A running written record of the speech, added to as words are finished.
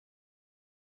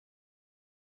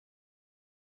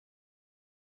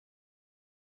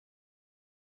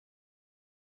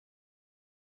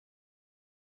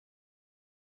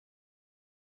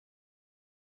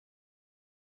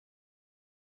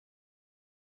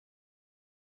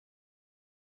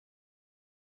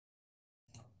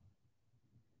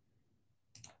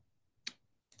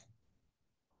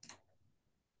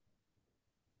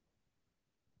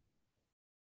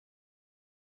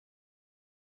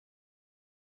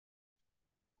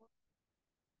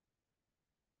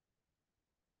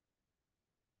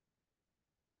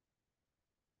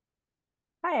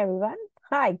Hi, everyone.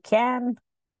 Hi, Ken.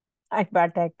 Hi,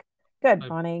 Bartek. Good Hi.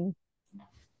 morning.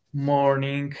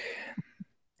 Morning.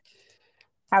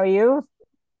 How are you,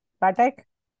 Bartek?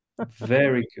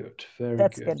 Very good. Very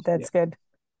That's good. good. Yeah. That's good.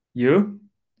 You?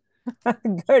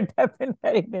 Good. I've been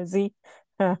very busy.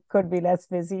 Could be less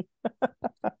busy.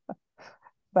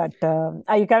 But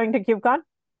are you coming to KubeCon?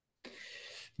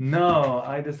 No,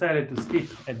 I decided to skip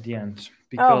at the end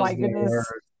Oh, my because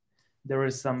goodness. there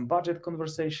is some budget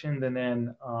conversation, and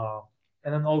then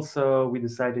also we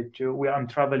decided I'm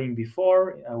traveling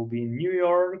before. I will be in New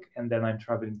York, and then I'm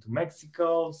traveling to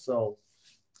Mexico. So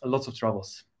lots of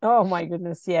travels. Oh, my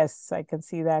goodness. Yes, I can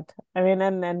see that. I mean,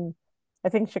 and I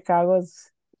think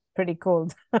Chicago's pretty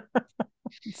cold.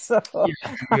 So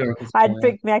Yeah, New York as I'd well.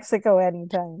 Yeah. pick Mexico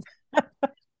anytime.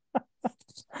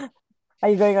 Are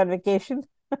you going on vacation?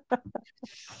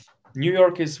 New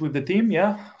York is with the team,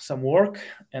 yeah, some work,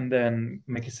 and then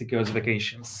Mexico's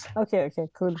vacations. Okay, okay,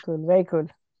 cool, cool, very cool.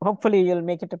 Hopefully you'll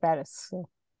make it to Paris. So.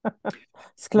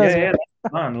 It's Yeah, closer. yeah,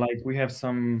 that's fun. Like we have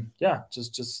some, yeah,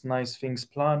 just nice things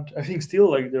planned. I think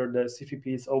still like the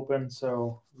CVP is open,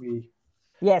 so we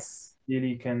Yes.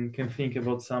 really can think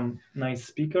about some nice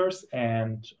speakers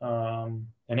and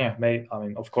yeah, I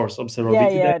mean, of course, Yeah,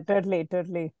 observability day. yeah, totally,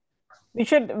 totally. We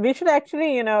should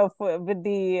actually, with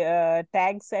the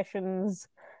tag sessions,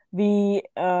 we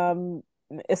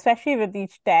especially with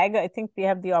each tag, I think we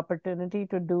have the opportunity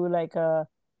to do like a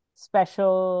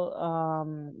special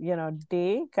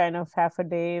day, kind of half a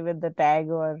day with the tag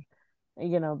or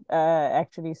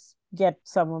actually get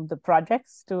some of the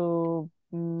projects to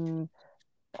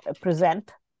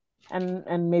present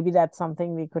and maybe that's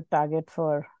something we could target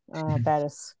for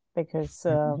Paris because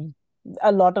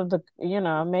a lot of the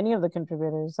many of the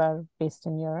contributors are based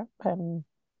in Europe and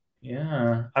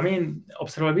Yeah, I mean,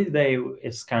 observability day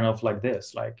is kind of like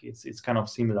this. Like it's kind of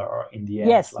similar in the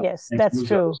end. yes, Like yes, end that's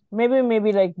true. users,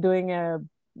 Maybe like doing a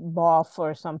BOF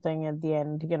or something at the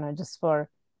end, just for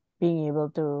being able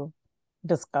to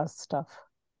discuss stuff.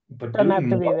 but Doesn't have doing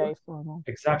to be more. very formal.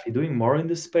 Exactly, doing more in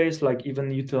this space, like even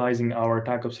utilizing our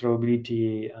tag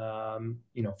observability,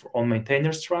 for on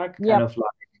maintainers track, kind Yep, of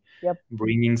like yep.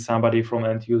 bringing somebody from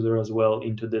end user as well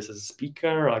into this as a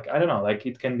speaker. Like I don't know, like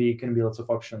it can be lots of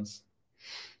options.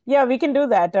 Yeah, we can do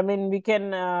that. I mean,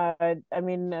 Ken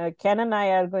and I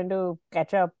are going to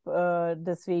catch up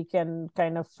this week and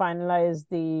kind of finalize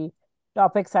the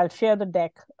topics. I'll share the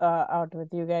deck out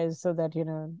with you guys so that,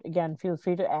 again, feel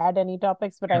free to add any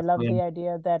topics. But I love Yeah, the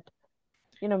idea that,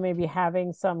 maybe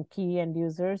having some key end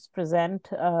users present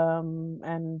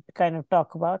and kind of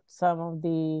talk about some of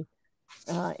the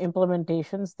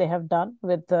implementations they have done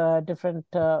with different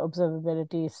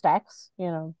observability stacks.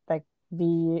 Like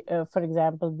for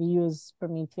example, we use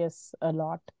Prometheus a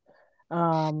lot,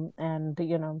 and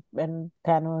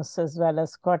Thanos as well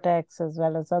as Cortex as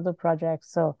well as other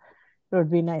projects. So it would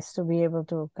be nice to be able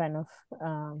to kind of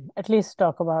at least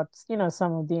talk about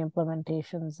some of the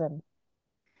implementations and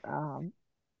um,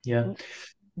 yeah.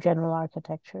 general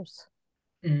architectures.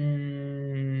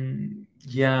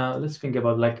 Yeah, let's think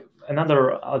about like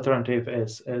another alternative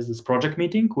is this project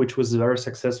meeting, which was very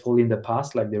successful in the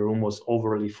past. Like the room was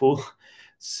overly full,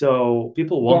 so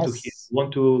people Yes.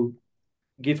 want to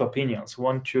give opinions,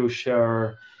 want to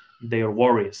share their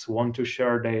worries, want to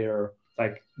share their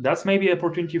like. That's maybe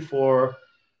opportunity for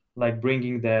like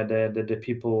bringing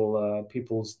the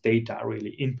people's data really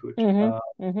input.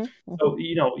 Mm-hmm. Mm-hmm. Mm-hmm. So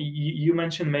you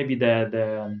mentioned maybe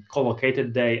the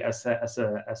co-located day as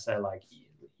a like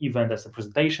event, as a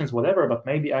presentations, whatever, but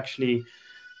maybe actually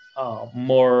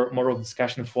more of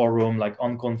discussion forum, like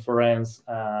on conference,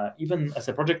 even as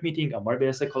a project meeting, or maybe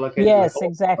as a collocated, like Yes, all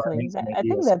exactly. learning some I think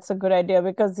ideas. that's a good idea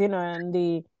because, in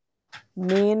the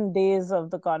main days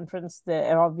of the conference,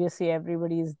 obviously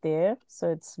everybody is there, so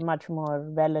it's much more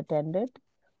well attended.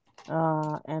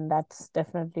 And that's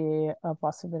definitely a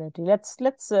possibility. Let's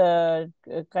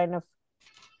kind of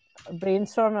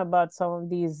brainstorm about some of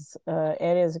these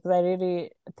areas because I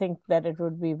really think that it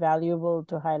would be valuable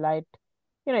to highlight,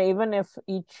 even if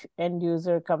each end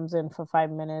user comes in for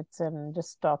 5 minutes and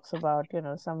just talks about,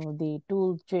 some of the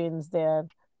tool chains they're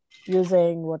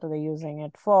using, what are they using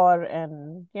it for,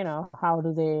 and,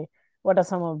 what are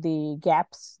some of the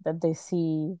gaps that they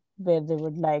see where they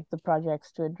would like the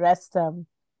projects to address them.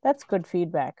 That's good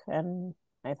feedback. And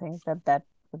I think that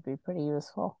would be pretty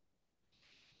useful.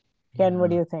 Ken, what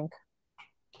do Yeah. you think?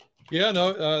 Yeah,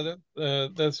 no,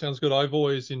 that sounds good. I've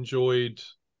always enjoyed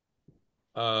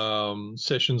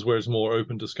sessions where it's more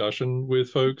open discussion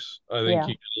with folks. I think Yeah.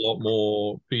 you get a lot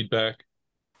more feedback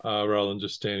rather than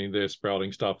just standing there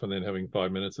sprouting stuff and then having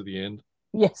 5 minutes at the end.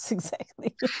 Yes,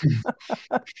 exactly.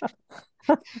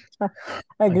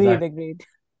 Agreed, Exactly. agreed.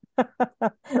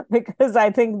 Because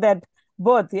I think that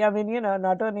both, I mean,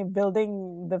 not only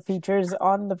building the features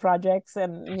on the projects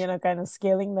and, kind of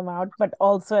scaling them out, but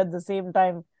also at the same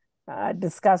time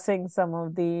discussing some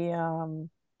of the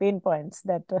pain points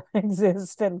that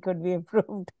exist and could be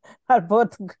improved are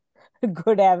both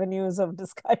good avenues of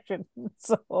discussion.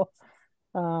 So,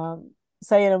 um,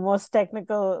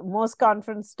 most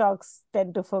conference talks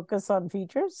tend to focus on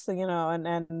features,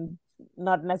 and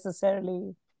not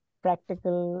necessarily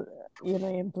practical,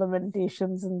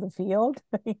 implementations in the field.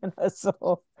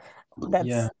 So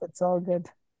Yeah. that's all good.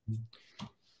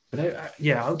 But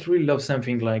yeah, I would really love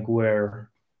something like where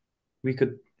we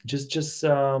could just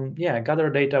gather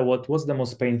data. What's the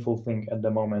most painful thing at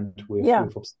the moment with Yeah,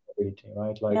 observability,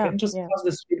 right? Like, yeah, and just yeah, pass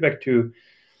this feedback to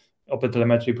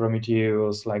OpenTelemetry,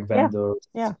 Prometheus, like yeah, vendors,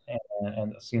 yeah.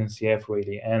 and CNCF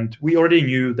really. And we already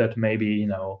knew that maybe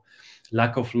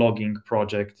lack of logging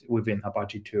project within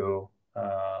Apache 2,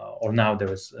 or now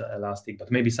there is Elastic,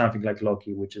 but maybe something like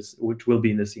Loki, which will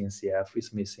be in the CNCF,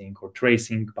 is missing, or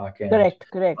tracing backend. Correct.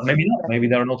 Maybe not. Exactly. Maybe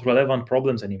there are not relevant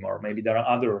problems anymore. Maybe there are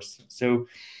others. So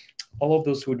all of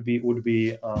those would be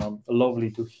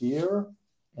lovely to hear.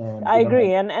 And I even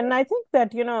agree, and I think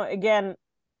that again,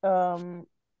 um,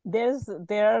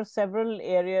 there are several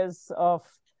areas of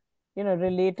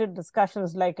related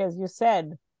discussions, like as you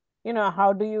said,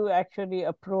 how do you actually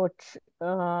approach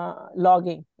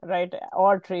logging, right,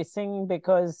 or tracing?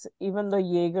 Because even though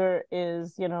Jaeger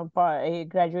is a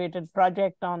graduated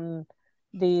project on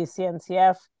the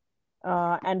CNCF,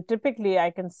 and typically I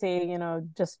can say,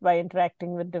 just by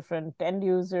interacting with different end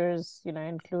users,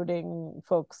 including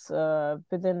folks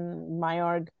within my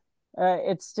org,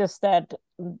 it's just that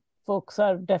folks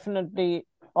are definitely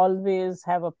always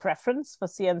have a preference for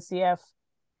CNCF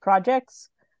projects,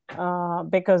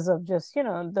 because of just,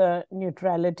 the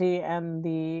neutrality and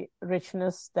the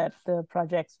richness that the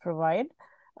projects provide.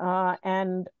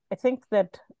 And I think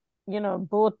that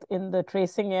both in the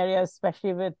tracing area,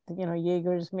 especially with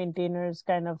Jaeger's maintainers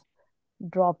kind of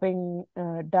dropping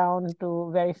down to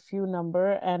very few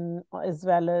number, and as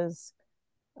well as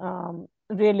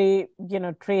really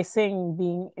tracing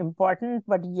being important,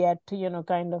 but yet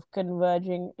kind of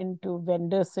converging into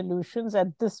vendor solutions at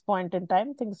this point in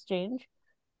time. Things change.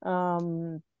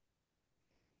 um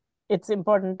it's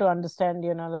important to understand,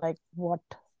 like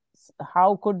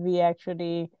how could we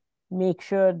actually make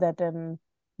sure that a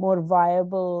more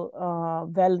viable,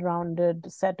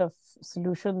 well-rounded set of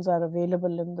solutions are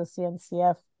available in the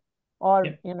CNCF, or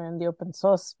yeah, in the open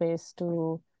source space,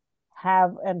 to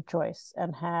have and choice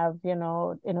and have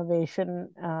innovation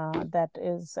that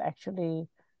is actually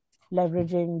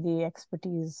leveraging the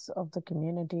expertise of the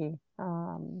community,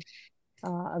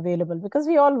 available, because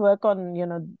we all work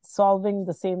on solving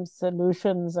the same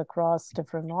solutions across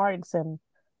different orgs, and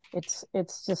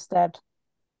it's just that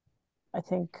I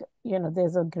think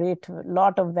there's a great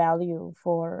lot of value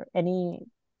for any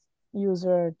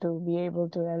user to be able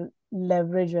to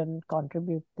leverage and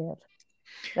contribute there,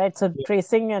 right? So yeah,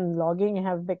 tracing and logging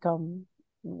have become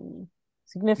exactly.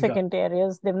 significant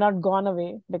areas. They've not gone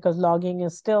away, because logging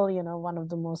is still one of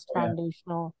the most Oh, yeah.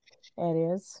 foundational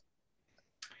areas.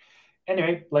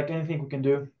 Anyway, like anything we can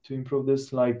do to improve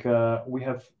this, like we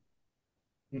have,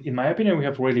 in my opinion, we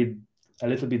have really a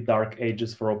little bit dark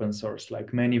ages for open source.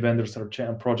 Like many vendors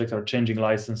projects are changing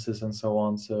licenses and so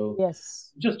on. So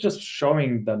Yes. just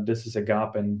showing that this is a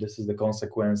gap and this is the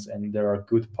consequence, and there are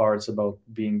good parts about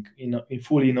being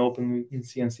fully in open in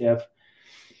CNCF.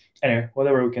 Anyway,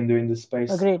 whatever we can do in this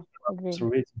space.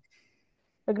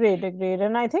 Agreed. Agreed.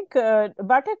 And I think,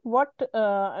 Bartek,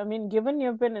 I mean, given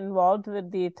you've been involved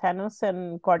with the Thanos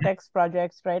and Cortex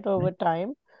projects, right, over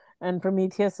time, and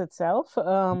Prometheus itself,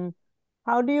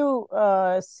 how do you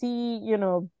see,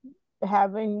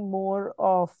 having more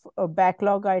of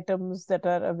backlog items that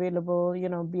are available,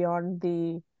 beyond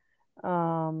the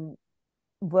um,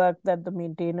 work that the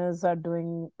maintainers are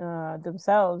doing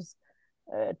themselves,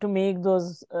 to make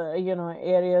those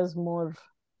areas more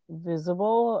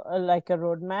visible, like a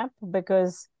roadmap?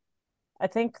 Because I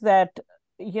think that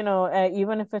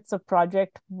even if it's a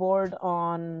project board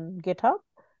on GitHub,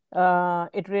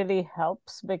 it really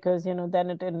helps, because then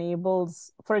it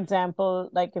enables, for example,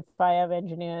 like if I have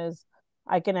engineers,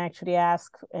 I can actually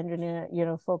ask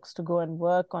engineer folks to go and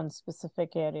work on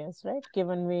specific areas, right?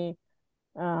 Given we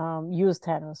use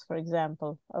Thanos, for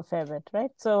example, a fair bit,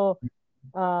 right? So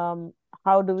um,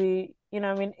 how do we,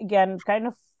 I mean, again, kind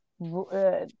of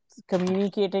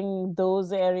communicating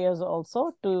those areas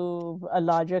also to a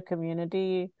larger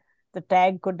community. The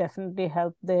tag could definitely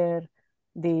help there.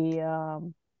 The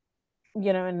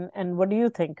and what do you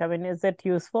think? I mean, is it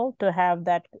useful to have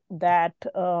that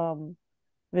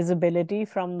visibility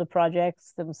from the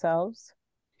projects themselves?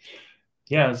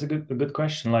 Yeah, it's a good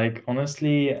question. Like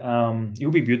honestly, it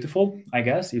would be beautiful, I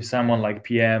guess, if someone like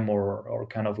PM or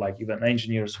kind of like even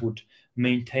engineers would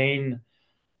maintain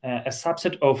a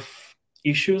subset of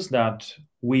issues that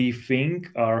we think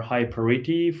are high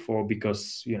priority for,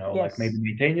 because like maybe Yes.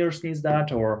 maintainers needs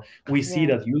that, or we see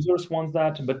Yeah. that users want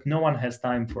that, but no one has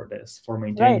time for this, for Right,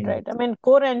 maintaining right. it. I mean,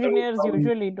 core So engineers how we,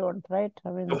 usually don't, right?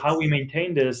 I mean, so how we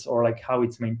maintain this, or like how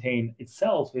it's maintained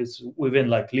itself, is within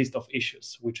like list of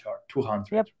issues, which are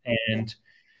 200. yep. And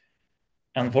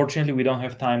unfortunately, we don't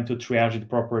have time to triage it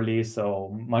properly, so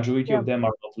majority Yep. of them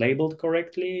are not labeled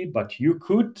correctly. But you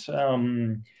could,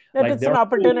 But like, it's there an are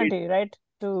cool ways. opportunity, right?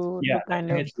 To Yeah, kind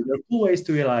of, definitely. There are cool ways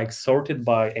to like sort it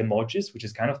by emojis, which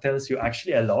is kind of tells you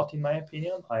actually a lot, in my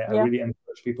opinion. I yeah. really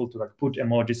encourage people to like put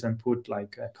emojis and put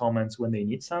like comments when they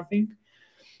need something.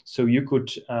 So you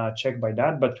could check by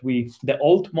that. But the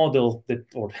old model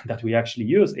that we actually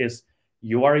use is,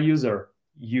 you are a user,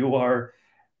 you are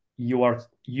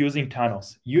using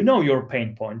Thanos. You know your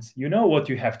pain points. You know what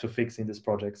you have to fix in this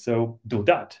project. So do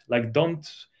that. Like, don't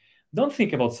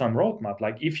think about some roadmap.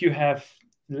 Like, if you have,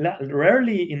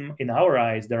 rarely in our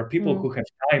eyes, there are people Mm, who have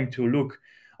time to look.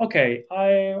 Okay,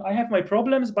 I have my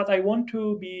problems, but I want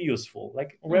to be useful.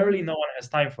 Like, mm, rarely no one has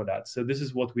time for that. So this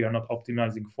is what we are not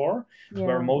optimizing for.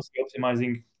 We're yeah. mostly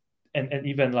optimizing, and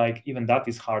even that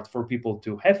is hard for people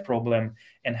to have problem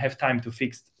and have time to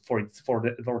fix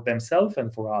for themselves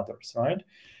and for others, right?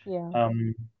 Yeah.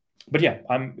 But yeah,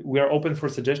 we are open for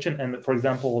suggestion. And for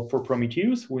example, for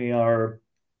Prometheus, we are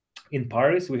in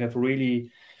Paris. We have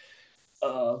really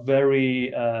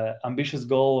very ambitious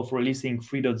goal of releasing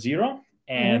 3.0,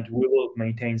 Mm-hmm. and we will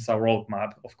maintain some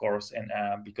roadmap, of course, and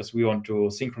because we want to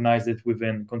synchronize it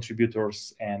within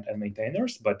contributors and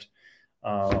maintainers. But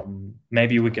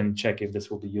maybe we can check if this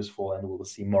will be useful and we will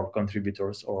see more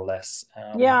contributors or less.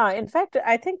 Yeah. In fact,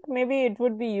 I think maybe it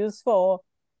would be useful.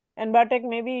 And Bartek,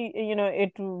 maybe,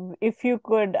 if you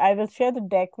could, I will share the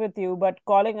deck with you, but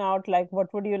calling out like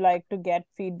what would you like to get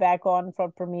feedback on for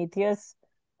Prometheus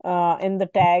in the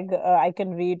tag, I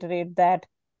can reiterate that,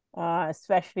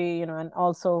 especially, and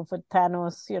also for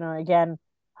Thanos, again,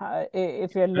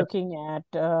 if you're looking at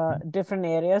different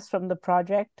areas from the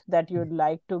project that you'd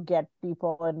like to get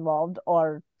people involved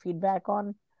or feedback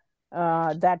on,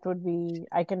 that would be,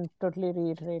 I can totally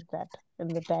reiterate that in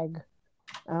the tag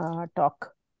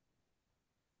talk.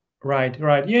 Right.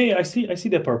 Yeah, I see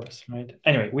the purpose, right?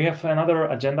 Anyway, we have another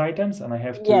agenda items, and I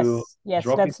have to Yes.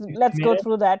 drop in Let's 15 go minutes.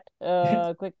 through that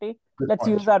quickly. Good Let's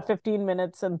use point. our 15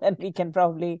 minutes and then we can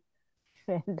probably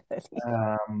end early.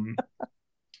 Um,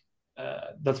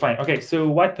 that's fine. Okay, so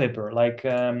white paper, like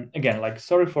again, like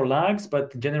sorry for lags,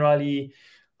 but generally,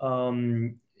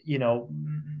 you know,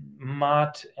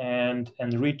 Matt and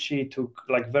Richie took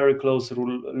like very close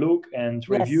look and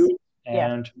Yes. review,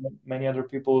 Yeah. and many other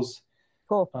people's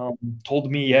Cool. told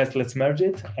me, yes, let's merge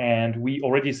it, and we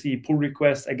already see pull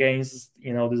requests against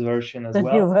this version as The new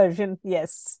well. version.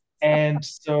 Yes. And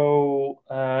so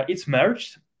it's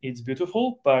merged, it's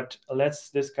beautiful, but let's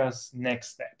discuss next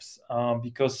steps,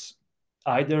 because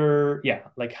either, yeah,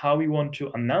 like how we want to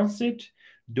announce it.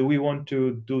 Do we want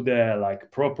to do the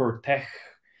like proper tech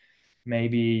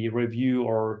maybe review,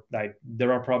 or like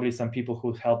there are probably some people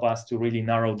who help us to really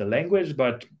narrow the language,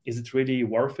 but is it really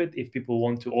worth it if people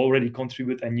want to already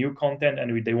contribute a new content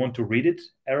and they want to read it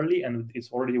early and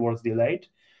it's already was delayed?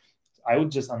 I would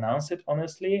just announce it,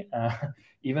 honestly.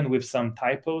 Even with some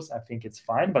typos, I think it's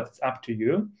fine, but it's up to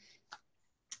you.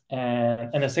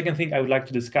 And the second thing I would like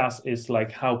to discuss is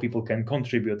like how people can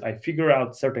contribute. I figure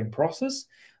out certain process,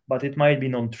 but it might be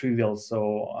non-trivial,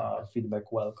 so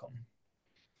feedback welcome.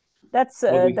 That's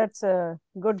What we that's a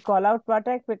good call out,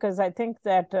 Bartek, because I think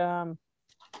that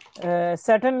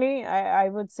certainly I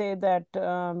would say that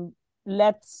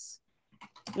let's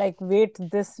like wait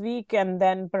this week and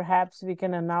then perhaps we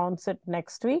can announce it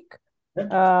next week,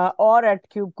 or at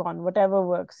KubeCon, whatever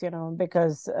works,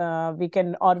 because we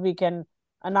can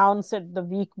announce it the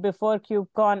week before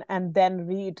KubeCon and then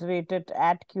reiterate it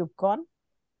at KubeCon,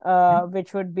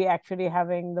 which would be actually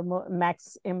having the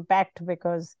max impact,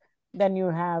 because then you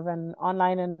have an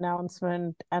online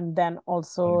announcement and then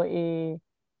also a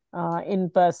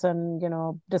in-person,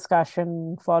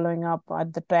 discussion following up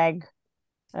at the tag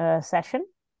session,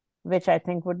 which I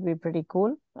think would be pretty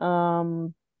cool.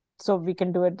 So we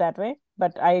can do it that way.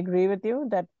 But I agree with you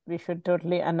that we should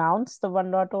totally announce the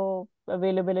 1.0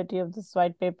 availability of this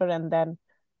white paper and then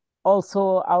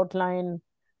also outline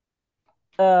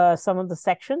some of the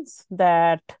sections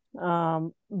that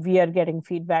we are getting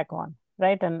feedback on.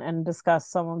 right? And discuss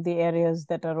some of the areas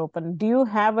that are open. Do you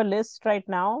have a list right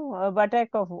now, Batek,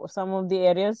 of some of the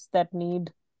areas that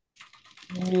need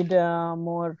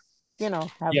more,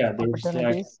 have Yeah, there's like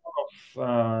opportunities?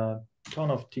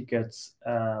 ton of tickets.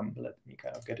 Let me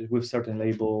kind of get it with certain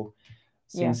label.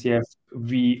 Yeah. CNCF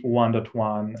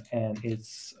v1.1, and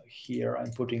it's here.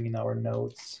 I'm putting in our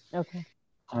notes Okay.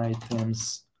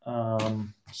 items.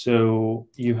 So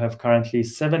you have currently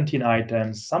 17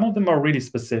 items. Some of them are really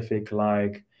specific,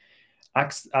 like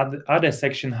add a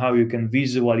section how you can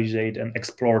visualize and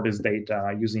explore this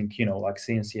data using, like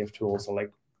CNCF tools, or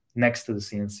like next to the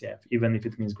CNCF, even if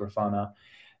it means Grafana.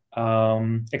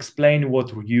 Explain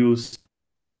what we use.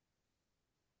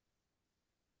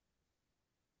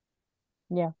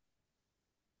 Yeah.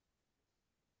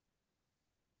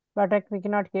 Batek, we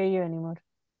cannot hear you anymore.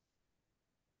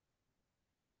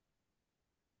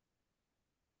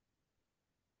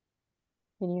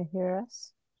 Can you hear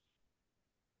us?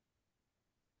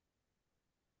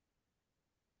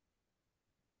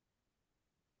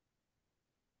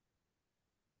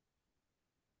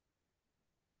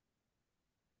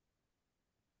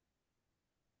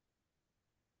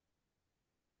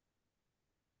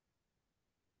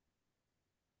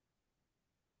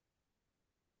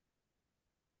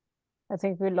 I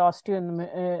think we lost you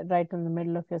right in the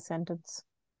middle of your sentence.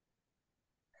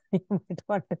 You might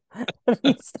want to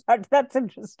restart. That's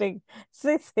interesting.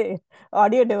 See,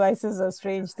 audio devices are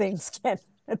strange things, Ken,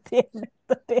 at the end of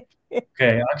the day.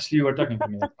 Okay, actually, you were talking to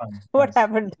me. That's fine. What Thanks.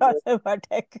 happened to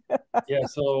Batek? Yeah,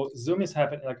 so Zoom is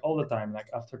happening like all the time. Like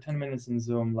after 10 minutes in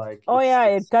Zoom, like Oh yeah,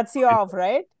 it it's cuts you off,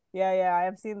 right? Yeah, I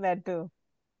have seen that too.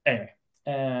 anyway.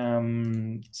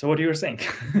 So what you were saying?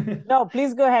 No,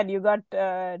 please go ahead. You got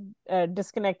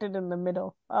disconnected in the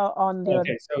middle on your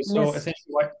Okay, so list.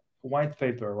 essentially white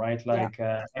paper, right? Like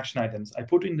action items. I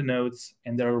put in the notes,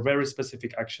 and there are very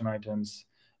specific action items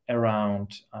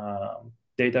around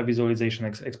data visualization,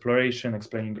 exploration,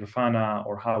 explaining Grafana,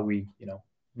 or how we,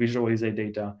 visualize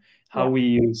data, how we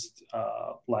used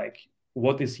like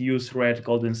what is use rate,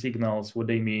 golden signals, what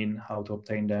they mean, how to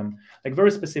obtain them, like very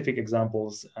specific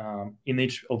examples in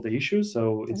each of the issues.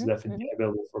 So it's definitely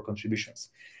available for contributions.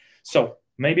 So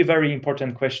maybe very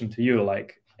important question to you,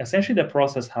 like essentially the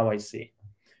process, how I see.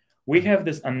 We have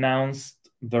this announced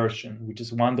version, which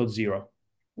is 1.0.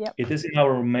 Yep. It is in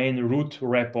our main root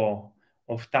repo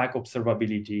of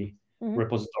tag-observability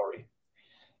repository.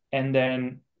 And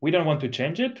then we don't want to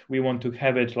change it. We want to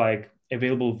have it like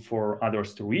available for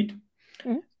others to read.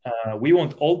 We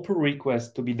want all pull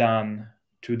requests to be done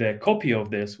to the copy of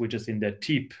this, which is in the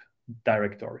tip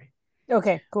directory.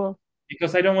 Okay, cool.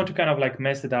 Because I don't want to kind of like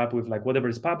mess it up with like whatever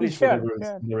is published, whatever is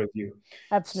in the review.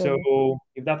 Absolutely. So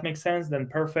if that makes sense, then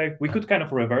perfect. We could kind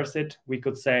of reverse it. We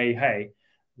could say, hey,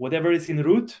 whatever is in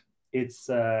root, it's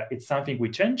something we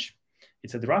change.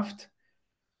 It's a draft.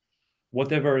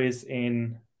 Whatever is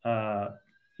in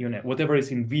whatever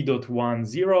is in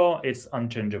v.10, it's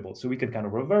unchangeable. So we can kind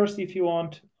of reverse if you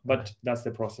want, but that's the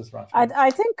process roughly.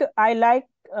 I think I like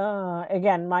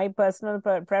again, my personal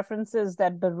preference is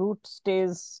that the root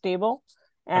stays stable,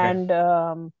 and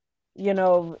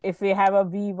if we have a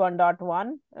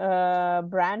v1.1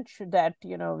 branch that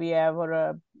we have, or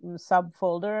a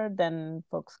subfolder, then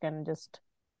folks can just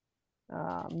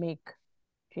make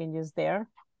changes there.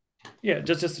 Yeah,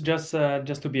 just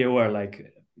to be aware,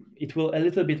 like it will a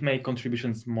little bit make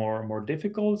contributions more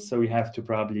difficult. So we have to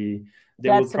they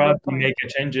will probably make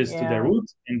changes to the root,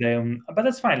 and then but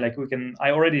that's fine. Like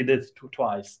I already did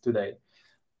twice today.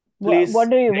 Please. What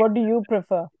do you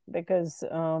prefer? Because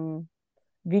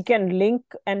we can link,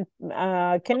 and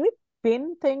can we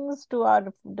pin things to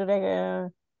our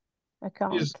direct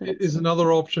account? Is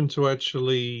another option to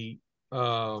actually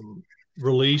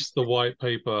release the white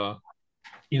paper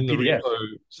in the PDF. repo,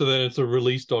 so then it's a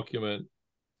release document,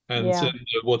 and so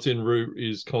what's in root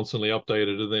is constantly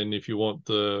updated, and then if you want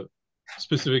the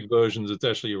specific versions, it's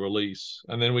actually a release,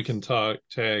 and then we can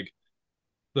tag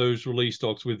those release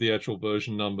docs with the actual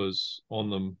version numbers on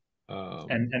them.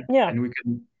 And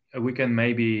we can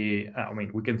maybe,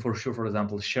 we can for sure, for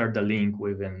example, share the link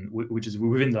which is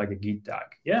within like a Git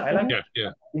tag. Yeah, I like that.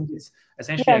 Yeah. I think it's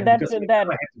essentially because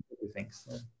things.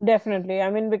 Definitely. I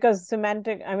mean, because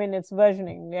semantic, it's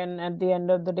versioning, and at the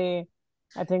end of the day,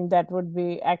 I think that would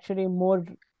be actually more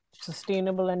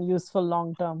sustainable and useful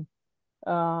long term.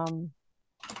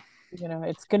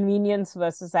 It's convenience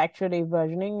versus actually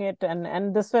versioning it,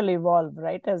 and this will evolve,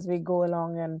 right, as we go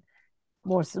along, and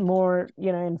more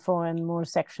info and more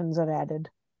sections are added.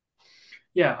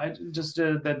 Yeah, I just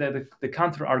the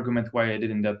counter argument why I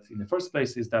did that in the first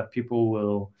place is that people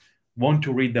will want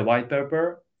to read the white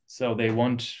paper, so they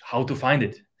want how to find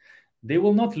it. they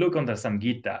will not look under some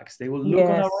Git tags. They will look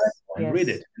on our repo and read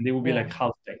it, and they will be like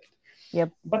half-baked.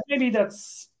 Yep. But maybe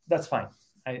that's fine.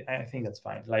 I think that's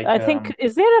fine. Like, I think,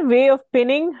 is there a way of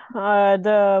pinning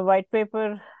the white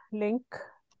paper link?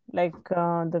 Like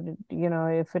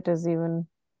if it is even.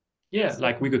 Yeah,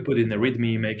 like we could put in the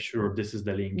README, make sure this is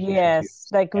the link. Yes,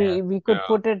 like we could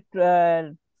put it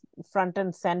front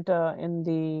and center in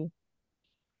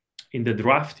the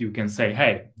draft. You can say,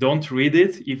 hey, don't read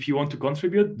it. If you want to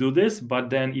contribute, do this. But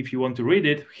then if you want to read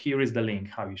it, here is the link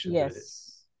how you should read it.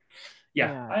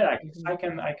 Yeah, I like it.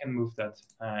 I can move that.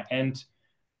 And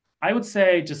I would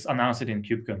say just announce it in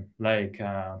KubeCon, like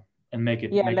and make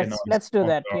it. Yeah, let's do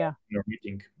that. Yeah, your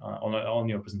meeting on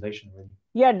your presentation. Really.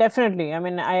 Yeah, definitely. I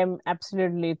mean, I am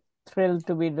absolutely thrilled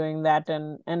to be doing that,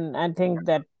 and I think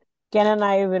that Ken and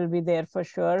I will be there for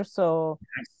sure. So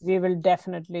we will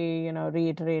definitely,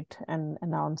 reiterate and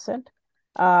announce it.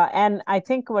 And I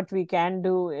think what we can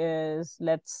do is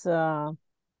let's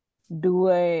do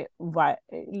a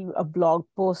blog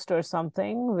post or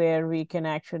something where we can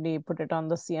actually put it on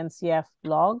the CNCF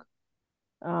blog.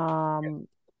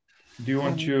 Do you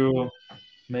want to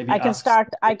maybe I can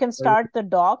start the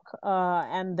doc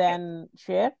and then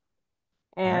share,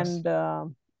 and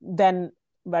then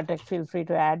but feel free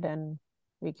to add, and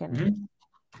we can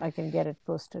I can get it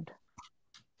posted.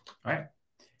 All right.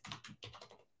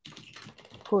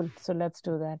 Cool. So let's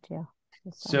do that. Yeah.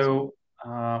 So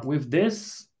with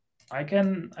this, I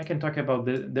can talk about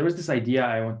there is this idea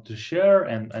I want to share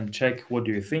and check what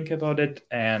do you think about it,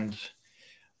 and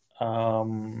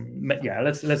yeah,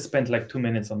 let's spend like 2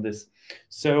 minutes on this.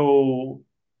 So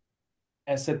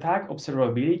as a tag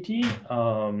observability,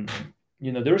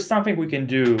 there is something we can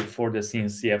do for the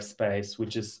CNCF space,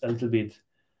 which is a little bit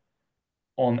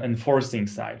on enforcing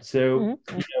side. So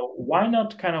why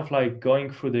not kind of like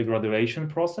going through the graduation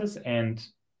process and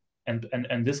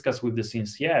discuss with the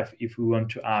CNCF if we want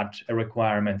to add a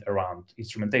requirement around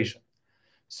instrumentation.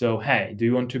 So, hey, do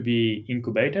you want to be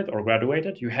incubated or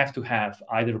graduated? You have to have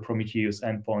either Prometheus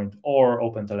endpoint or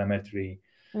OpenTelemetry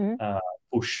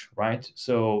push, right?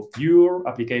 So your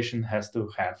application has to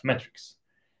have metrics.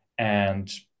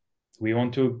 And we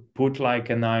want to put like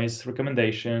a nice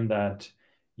recommendation that,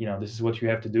 this is what you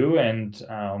have to do. And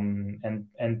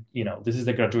this is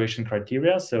the graduation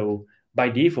criteria. So by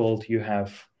default, you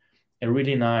have a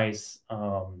really nice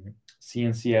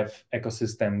CNCF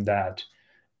ecosystem that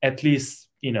at least,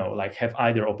 like have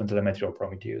either OpenTelemetry or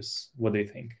Prometheus. What do you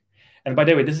think? And by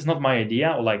the way, this is not my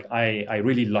idea. Like I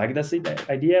really like this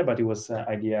idea, but it was an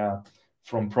idea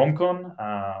from PromCon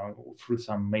through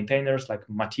some maintainers like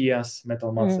Matthias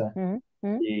Metalmatze.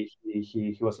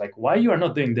 He was like, why you are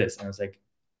not doing this? And I was like,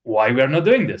 why we are not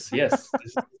doing this? Yes,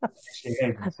 this is actually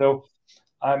amazing. So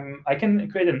I can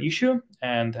create an issue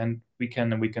and we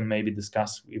can maybe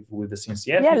discuss with the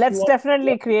CNCF. Yeah, let's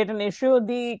definitely create an issue.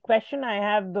 The question I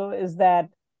have though is that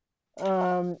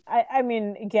I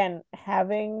mean, again,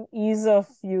 having ease of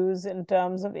use in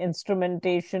terms of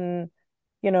instrumentation,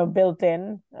 built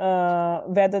in,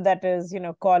 whether that is,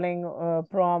 calling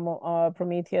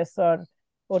Prometheus or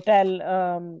Hotel,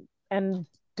 and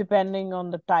depending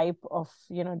on the type of,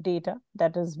 data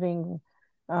that is being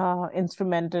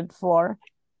instrumented for.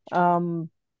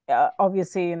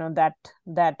 Obviously,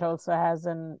 that also has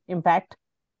an impact.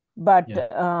 But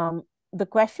the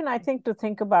question I think to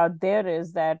think about there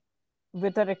is that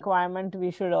with a requirement,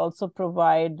 we should also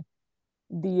provide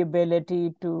the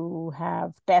ability to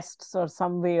have tests or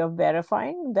some way of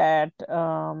verifying that,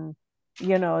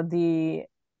 the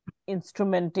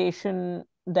instrumentation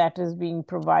that is being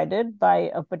provided by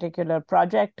a particular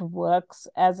project works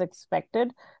as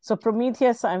expected. So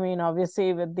Prometheus, I mean,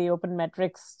 obviously with the Open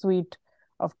Metrics suite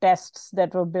of tests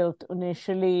that were built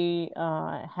initially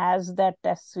has that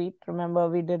test suite. Remember,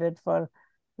 we did it for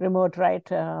remote write,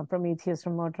 Prometheus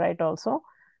remote write also.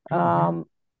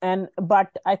 But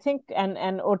I think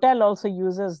and Hotel also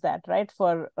uses that, right,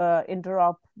 for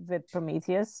interop with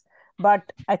Prometheus. But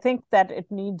I think that it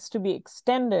needs to be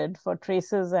extended for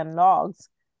traces and logs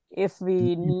if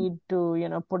we need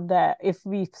to, put that, if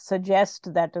we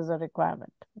suggest that as a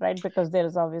requirement, right? Because there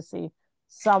is obviously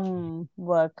some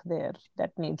work there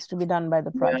that needs to be done by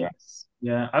the projects.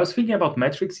 Yeah, I was thinking about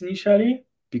metrics initially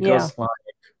because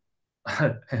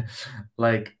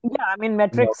like yeah, I mean,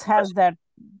 metrics has that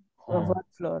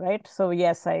workflow, right? So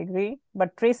yes, I agree.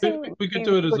 But tracing, we could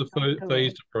do it as a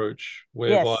phased approach,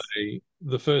 whereby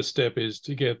the first step is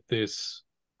to get this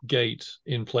gate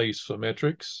in place for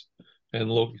metrics and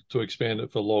look to expand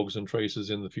it for logs and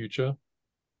traces in the future.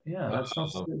 Yeah, that's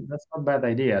not a bad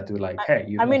idea to like,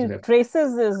 hey, I mean,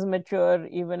 traces is mature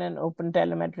even in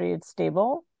OpenTelemetry, it's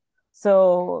stable.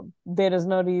 So there is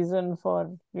no reason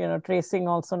for, tracing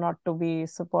also not to be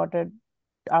supported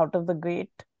out of the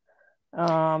gate.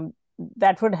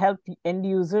 That would help end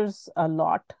users a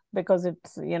lot because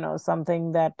it's,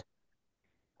 something that,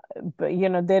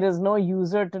 there is no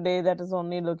user today that is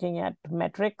only looking at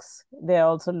metrics. They're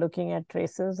also looking at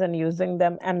traces and using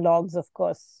them, and logs, of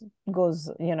course, goes,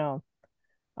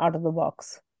 out of the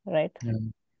box, right?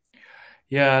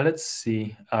 Yeah, let's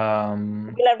see. We'll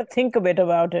have to think a bit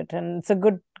about it, and it's a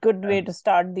good way to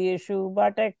start the issue.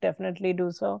 Bartek, definitely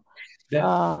do so.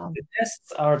 The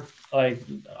tests are like,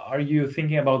 are you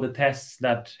thinking about the tests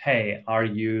that, hey, are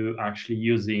you actually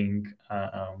using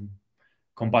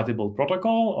compatible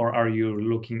protocol, or are you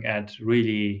looking at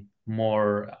really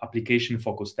more application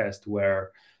focused test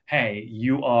where, hey,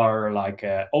 you are like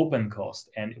a OpenCost,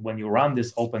 and when you run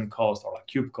this OpenCost or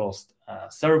a KubeCost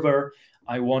server,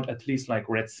 I want at least like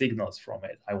red signals from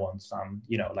it. I want some,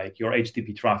 like your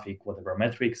HTTP traffic, whatever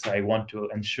metrics. I want to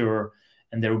ensure,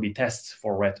 and there will be tests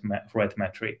for red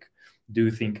metric. Do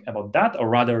you think about that, or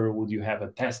rather would you have a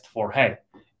test for, hey,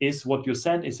 is what you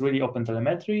send is really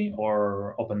OpenTelemetry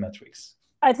or open metrics?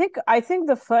 I think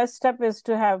the first step is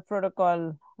to have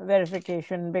protocol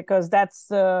verification, because that's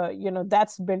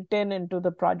that's built into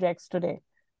the projects today.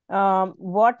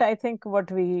 What I think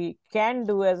what we can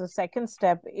do as a second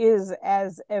step is,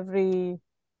 as every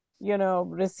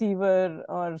receiver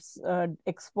or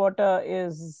exporter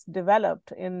is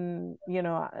developed in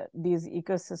these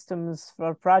ecosystems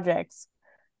for projects,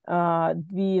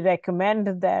 we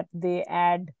recommend that they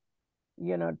add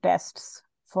tests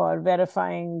for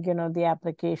verifying the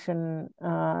application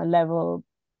level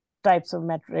types of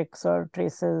metrics or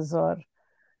traces or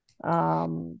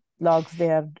logs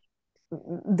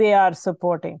they are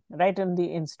supporting, right, in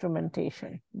the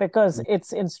instrumentation, because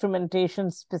it's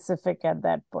instrumentation specific at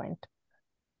that point.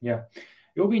 Yeah,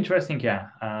 it will be interesting,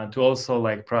 to also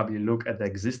like probably look at the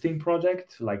existing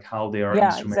project, like how they are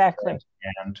instrumented. Exactly.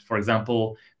 And for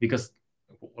example, because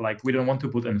like we don't want to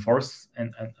put enforce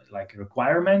and like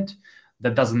requirement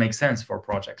that doesn't make sense for a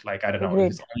project. Like, I don't know,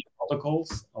 if it's only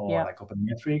protocols or like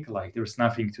OpenMetric, like there's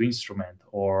nothing to instrument,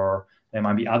 or there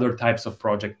might be other types of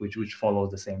project which follow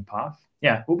the same path.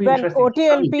 Yeah, it will be interesting.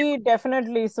 OTLP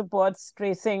definitely supports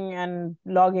tracing and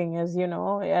logging, as you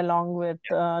know, along with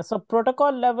so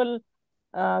protocol level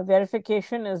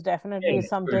verification is definitely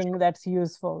something that's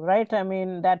useful, right? I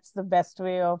mean, that's the best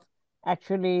way of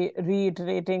actually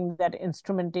reiterating that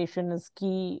instrumentation is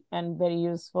key and very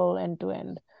useful end to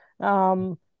end.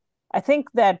 I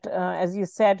think that, as you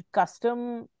said,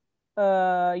 custom,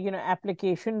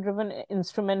 application-driven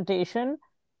instrumentation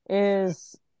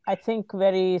is, I think,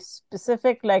 very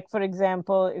specific. Like, for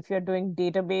example, if you're doing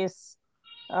database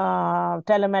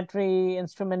telemetry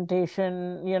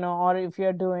instrumentation, or if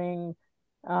you're doing,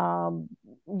 um,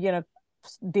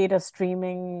 data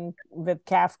streaming with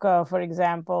Kafka, for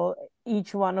example,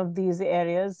 each one of these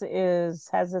areas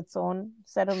has its own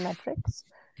set of metrics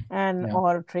and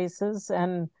or traces,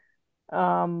 and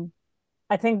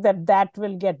I think that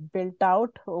will get built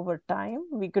out over time.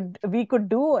 We could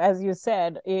do, as you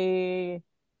said, a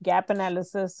gap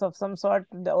analysis of some sort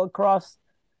across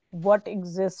what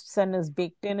exists and is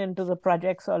baked into the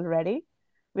projects already,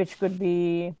 which could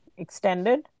be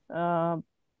extended, and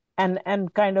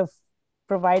kind of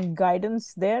provide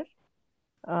guidance there,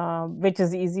 which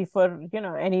is easy for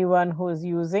anyone who is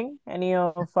using any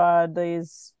of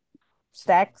these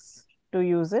stacks to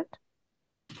use it.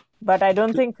 But I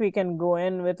don't think we can go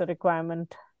in with a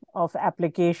requirement of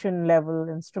application level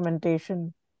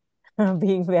instrumentation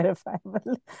being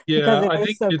verifiable. Yeah, I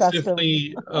think it's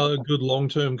definitely a good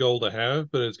long-term goal to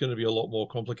have, but it's going to be a lot more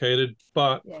complicated.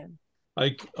 But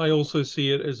I also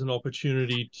see it as an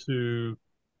opportunity to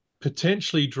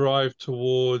potentially drive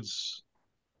towards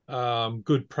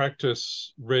good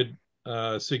practice red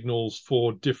signals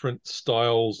for different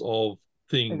styles of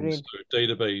things. So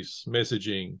database,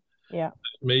 messaging. Yeah.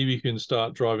 Maybe you can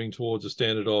start driving towards a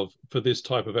standard of, for this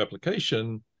type of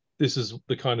application, this is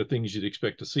the kind of things you'd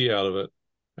expect to see out of it.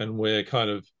 And we're kind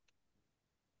of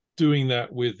doing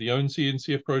that with the own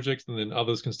CNCF projects, and then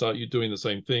others can start you doing the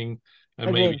same thing.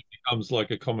 And maybe it becomes like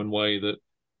a common way that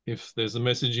if there's a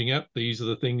messaging app, these are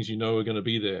the things are going to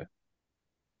be there.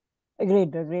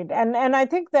 Agreed. And I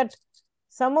think that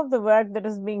some of the work that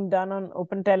is being done on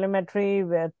OpenTelemetry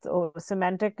with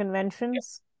semantic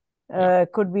conventions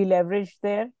could be leveraged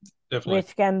there. Definitely.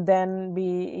 Which can then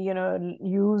be,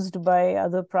 used by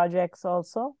other projects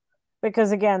also.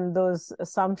 Because again, those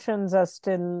assumptions are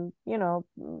still,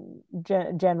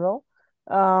 general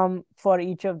for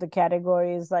each of the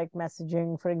categories, like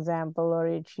messaging, for example, or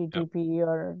HTTP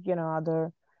or,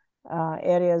 other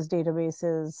areas,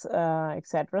 databases,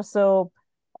 etc. So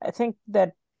I think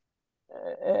that,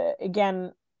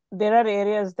 again, there are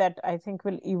areas that I think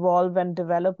will evolve and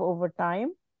develop over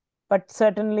time, but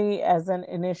certainly as an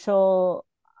initial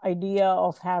idea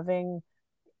of having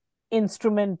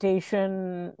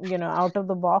instrumentation, out of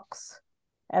the box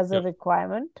as a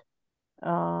requirement,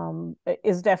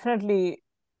 is definitely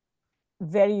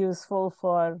very useful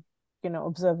for,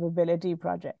 observability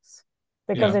projects,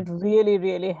 because it really,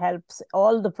 really helps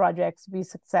all the projects be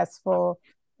successful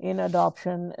in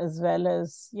adoption as well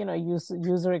as,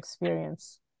 user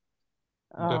experience.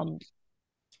 So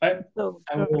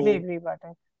totally agree about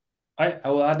it. I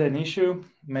will add an issue.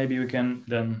 Maybe we can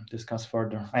then discuss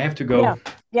further. I have to go.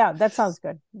 Yeah, that sounds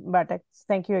good. Bartek,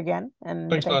 thank you again. And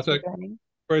thanks Bartek. For joining.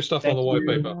 Great stuff on the white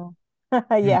paper.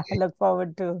 Yeah, I look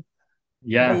forward to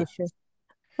the issue.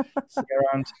 See you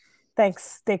around.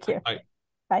 Thanks. Take care. Bye.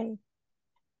 Bye.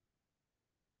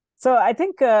 So I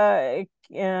think,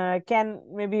 Ken,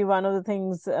 maybe one of the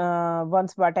things,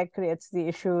 once Bartek creates the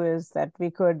issue, is that we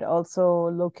could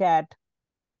also look at,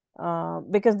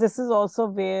 because this is also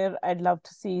where I'd love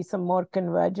to see some more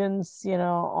convergence,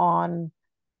 on,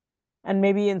 and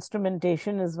maybe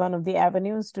instrumentation is one of the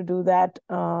avenues to do that,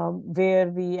 where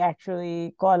we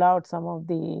actually call out some of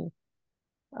the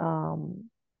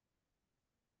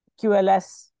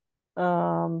QLS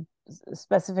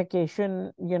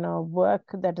specification, work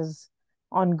that is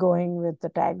ongoing with the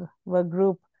tag work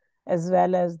group, as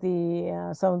well as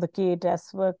the some of the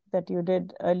K8S work that you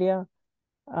did earlier,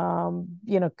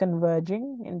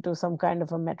 converging into some kind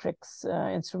of a metrics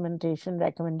instrumentation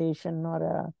recommendation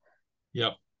or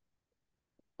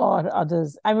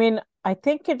others. I mean, I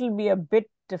think it'll be a bit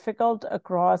difficult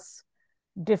across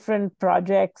different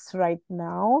projects right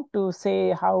now to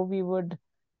say how we would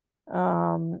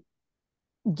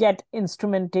get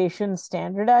instrumentation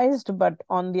standardized, but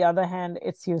on the other hand,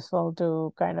 it's useful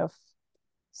to kind of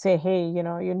say, hey,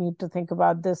 you need to think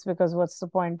about this, because what's the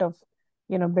point of,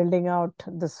 building out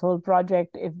this whole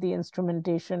project if the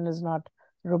instrumentation is not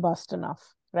robust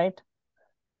enough, right?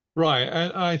 Right.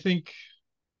 And I think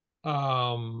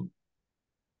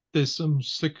there's some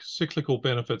cyclical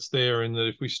benefits there, in that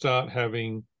if we start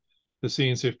having the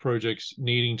CNCF projects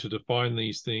needing to define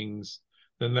these things,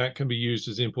 then that can be used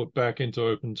as input back into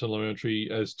OpenTelemetry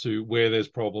as to where there's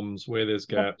problems, where there's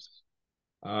gaps.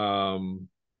 I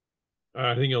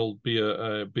think it'll be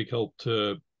a big help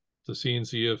to the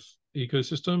CNCF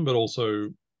ecosystem, but also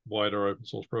wider open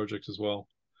source projects as well.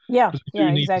 Yeah, we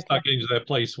do need to start getting to that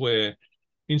place where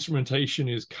instrumentation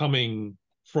is coming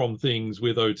from things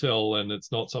with OTel, and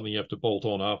it's not something you have to bolt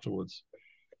on afterwards.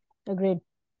 Agreed.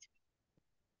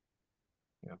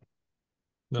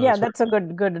 No, that's a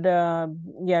good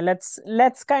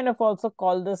let's kind of also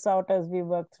call this out as we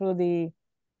work through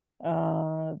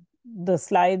the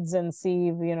slides and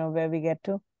see where we get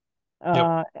to.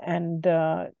 And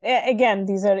again,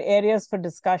 these are areas for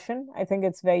discussion. I think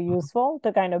it's very useful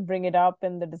to kind of bring it up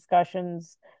in the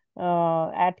discussions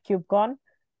at KubeCon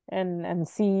and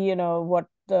see what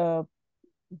the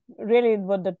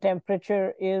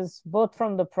temperature is, both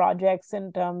from the projects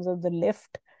in terms of the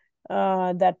lift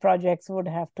that projects would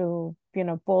have to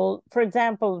pull. For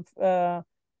example,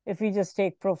 if we just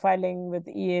take profiling with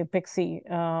EA Pixie,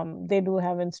 they do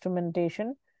have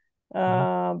instrumentation.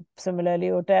 Similarly,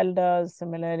 OTel does.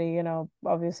 Similarly,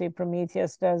 obviously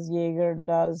Prometheus does, Jaeger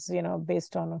does,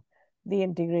 based on the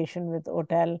integration with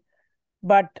OTel.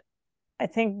 But I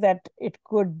think that it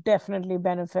could definitely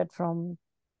benefit from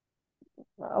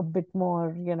a bit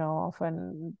more, of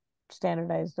an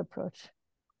standardized approach.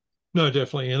 No,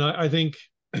 definitely. And I think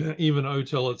even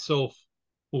OTel itself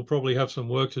will probably have some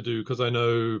work to do, because I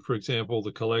know, for example,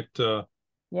 the collector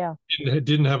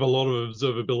didn't have a lot of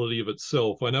observability of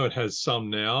itself. I know it has some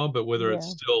now, but whether it's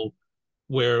still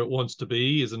where it wants to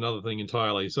be is another thing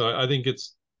entirely. So I think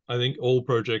all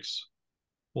projects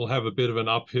will have a bit of an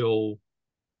uphill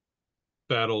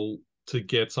battle to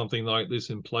get something like this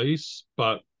in place.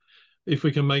 But if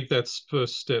we can make that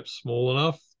first step small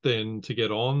enough, then to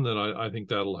get on, then I think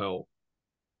that'll help.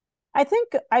 I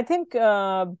think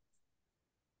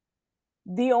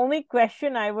the only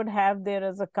question I would have there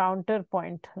as a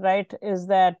counterpoint, right, is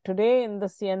that today in the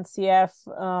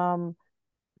CNCF,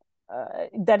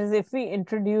 that is, if we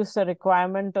introduce a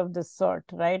requirement of this sort,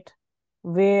 right,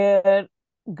 where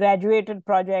graduated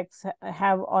projects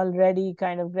have already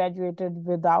kind of graduated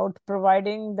without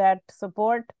providing that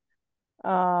support,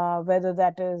 whether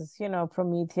that is,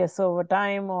 Prometheus over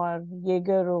time, or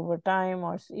Jaeger over time,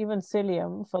 or even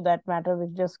Cilium for that matter,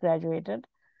 which just graduated,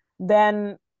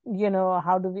 then,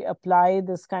 how do we apply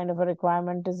this kind of a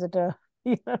requirement? Is it a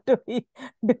do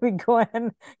we go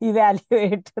and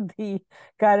evaluate the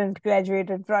current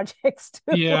graduated projects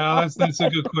too? Yeah, that's a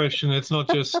good question. It's not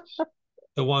just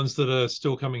the ones that are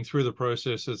still coming through the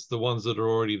process, it's the ones that are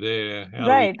already there. How do we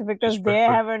Right, because just they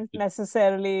haven't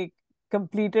necessarily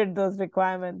completed those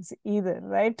requirements either,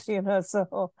 right?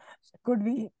 So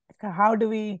how do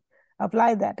we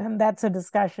apply that? And that's a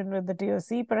discussion with the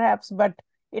TOC perhaps, but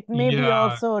it may be Yeah,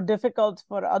 also difficult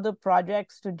for other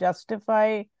projects to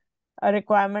justify a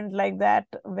requirement like that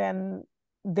when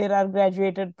there are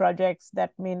graduated projects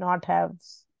that may not have,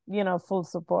 full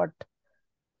support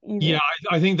either. yeah,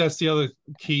 I think that's the other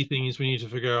key thing is we need to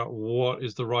figure out what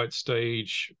is the right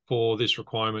stage for this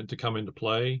requirement to come into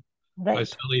play. I Right.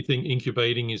 certainly think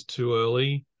incubating is too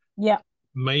early. Yeah.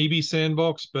 Maybe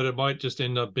sandbox, but it might just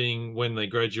end up being when they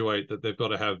graduate that they've got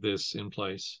to have this in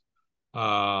place.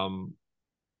 Um,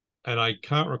 and I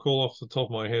can't recall off the top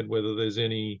of my head whether there's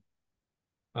any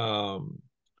um,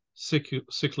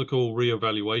 cyclical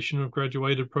reevaluation of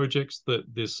graduated projects that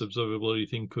this observability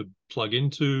thing could plug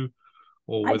into,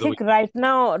 or I whether we. think right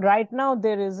now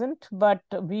there isn't, but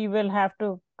we will have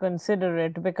to consider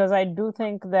it because I do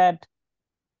think that,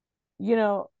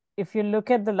 if you look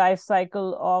at the life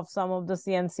cycle of some of the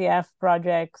CNCF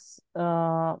projects,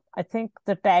 I think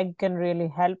the tag can really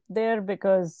help there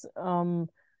because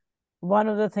one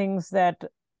of the things that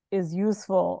is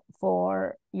useful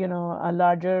for, a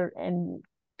larger and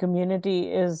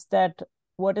community is that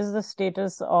what is the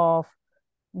status of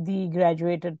the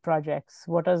graduated projects?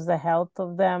 What is the health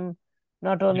of them?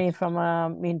 Not only from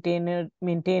a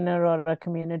maintainer or a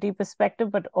community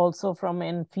perspective, but also from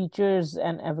in features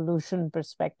and evolution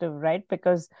perspective, right?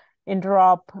 Because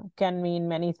interop can mean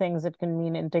many things. It can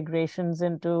mean integrations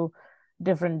into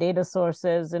different data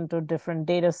sources, into different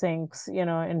data sinks,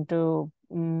 into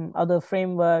other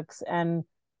frameworks. And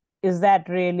is that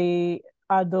really,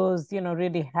 are those,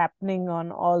 really happening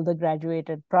on all the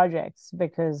graduated projects?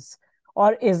 Because,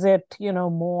 or is it,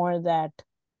 more that,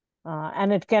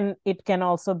 and it can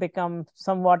also become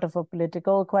somewhat of a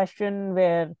political question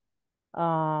where,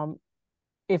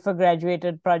 if a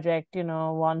graduated project,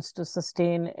 wants to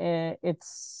sustain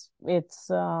its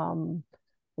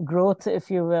growth,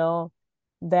 if you will,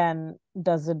 then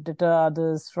does it deter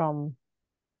others from,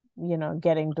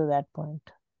 getting to that point?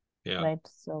 Yeah, right?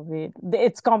 So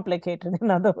it's complicated, in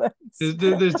other words.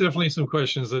 there's definitely some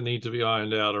questions that need to be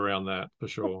ironed out around that for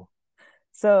sure.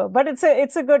 So, but it's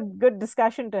a good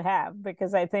discussion to have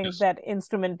because I think Yes. that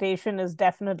instrumentation is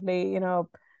definitely,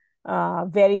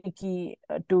 very key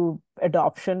to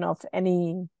adoption of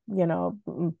any,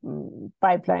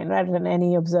 pipeline rather than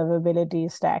any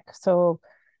observability stack. So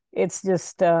it's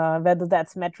just whether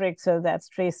that's metrics or that's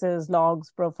traces,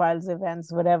 logs, profiles,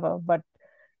 events, whatever. But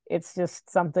it's just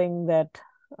something that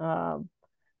I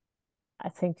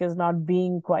think is not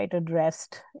being quite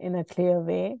addressed in a clear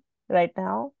way right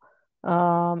now.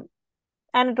 Um,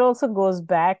 and it also goes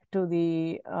back to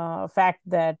the fact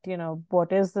that,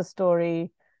 what is the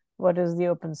story? What is the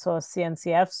open source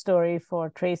CNCF story for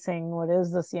tracing? What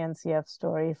is the CNCF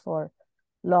story for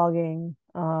logging,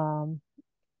 end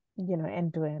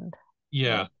to end?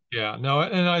 Yeah, yeah. No,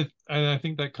 and I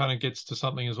think that kind of gets to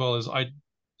something as well as I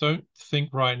don't think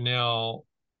right now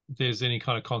there's any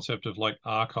kind of concept of like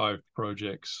archive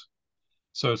projects.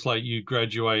 So it's like you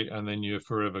graduate and then you're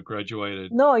forever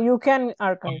graduated. No, you can Oh,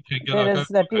 archive. you can't get There archive? is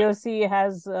the Okay. TOC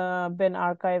has been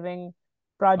archiving Okay.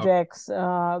 projects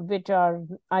which are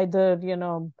either,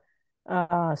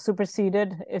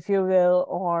 superseded, if you will,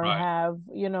 or Right. have,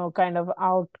 kind of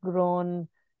outgrown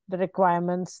the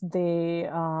requirements they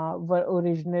were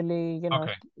originally,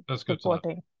 Okay. That's good to know.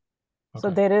 supporting. So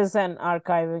Okay. there is an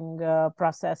archiving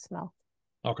process now.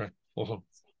 Okay. Awesome.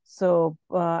 So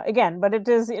again, but it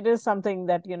is something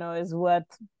that, is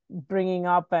worth bringing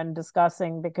up and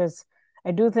discussing because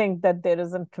I do think that there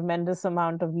is a tremendous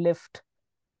amount of lift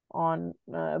on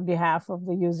behalf of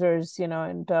the users,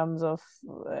 in terms of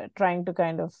trying to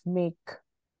kind of make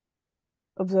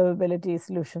observability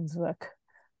solutions work.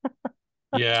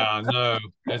 Yeah, no,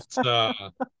 it's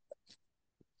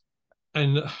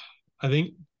and I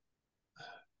think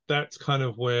that's kind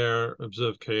of where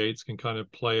Observe K8s can kind of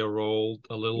play a role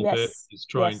a little bit, Yes, is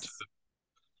trying to,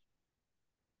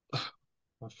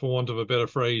 yes. for want of a better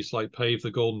phrase, like pave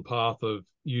the golden path of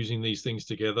using these things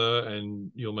together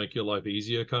and you'll make your life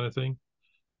easier kind of thing.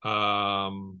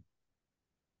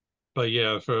 But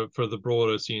yeah, for the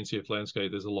broader CNCF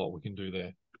landscape, there's a lot we can do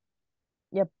there.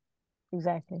 Yep,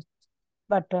 exactly.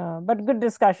 But good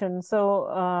discussion.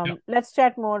 So Yeah. let's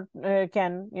chat more,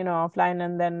 Ken, offline,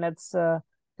 and then let's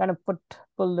kind of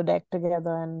pull the deck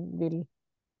together and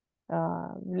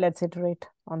let's iterate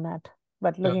on that.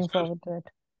 but looking forward to it.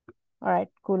 All right,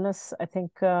 coolness. I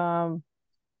think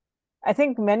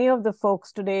many of the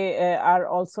folks today are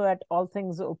also at All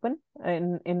Things Open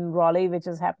in Raleigh, which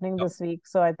is happening this week.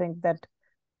 So I think that,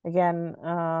 again,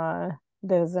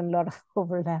 there's a lot of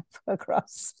overlap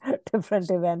across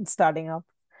different events starting up.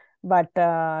 But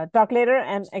talk later.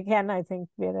 And again, I think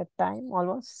we're at time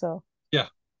almost. So yeah,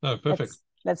 no, perfect.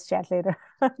 Let's chat later.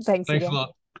 Thanks a again.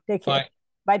 lot. Take care.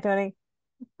 Bye, Tony.